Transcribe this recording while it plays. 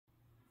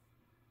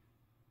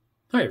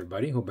Hi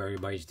everybody, hope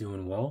everybody's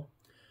doing well.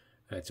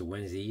 It's a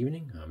Wednesday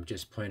evening. I'm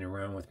just playing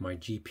around with my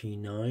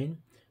Gp9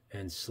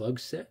 and slug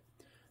set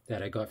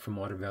that I got from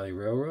Otter Valley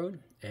Railroad,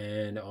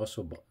 and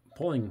also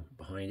pulling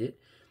behind it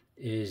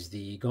is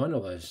the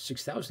Gondola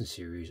 6000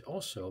 series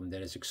also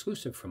that is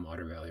exclusive from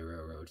Otter Valley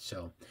Railroad.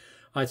 So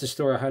it's a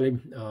store I highly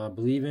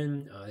believe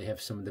in. They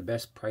have some of the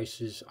best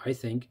prices, I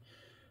think,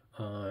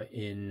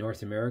 in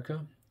North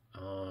America.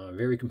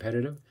 Very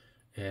competitive.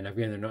 And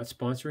again, they're not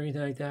sponsoring or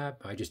anything like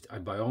that. I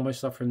buy all my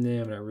stuff from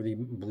them, and I really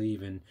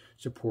believe in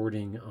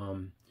supporting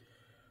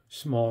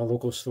small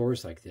local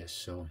stores like this.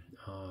 So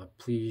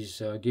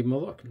please give them a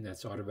look. And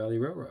that's Otter Valley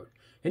Railroad.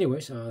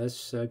 Anyways,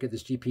 let's get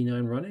this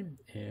Gp9 running,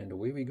 and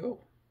away we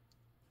go.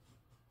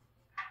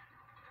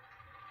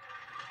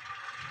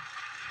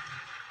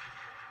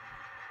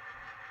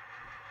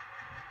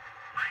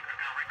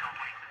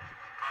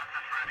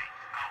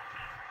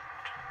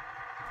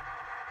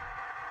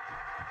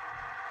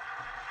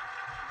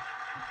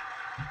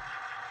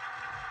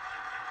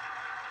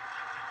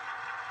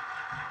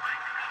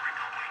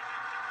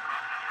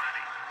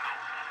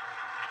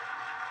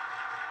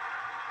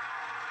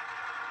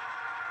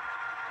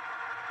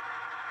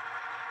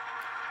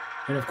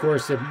 And of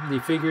course,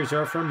 the figures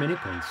are from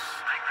miniprints.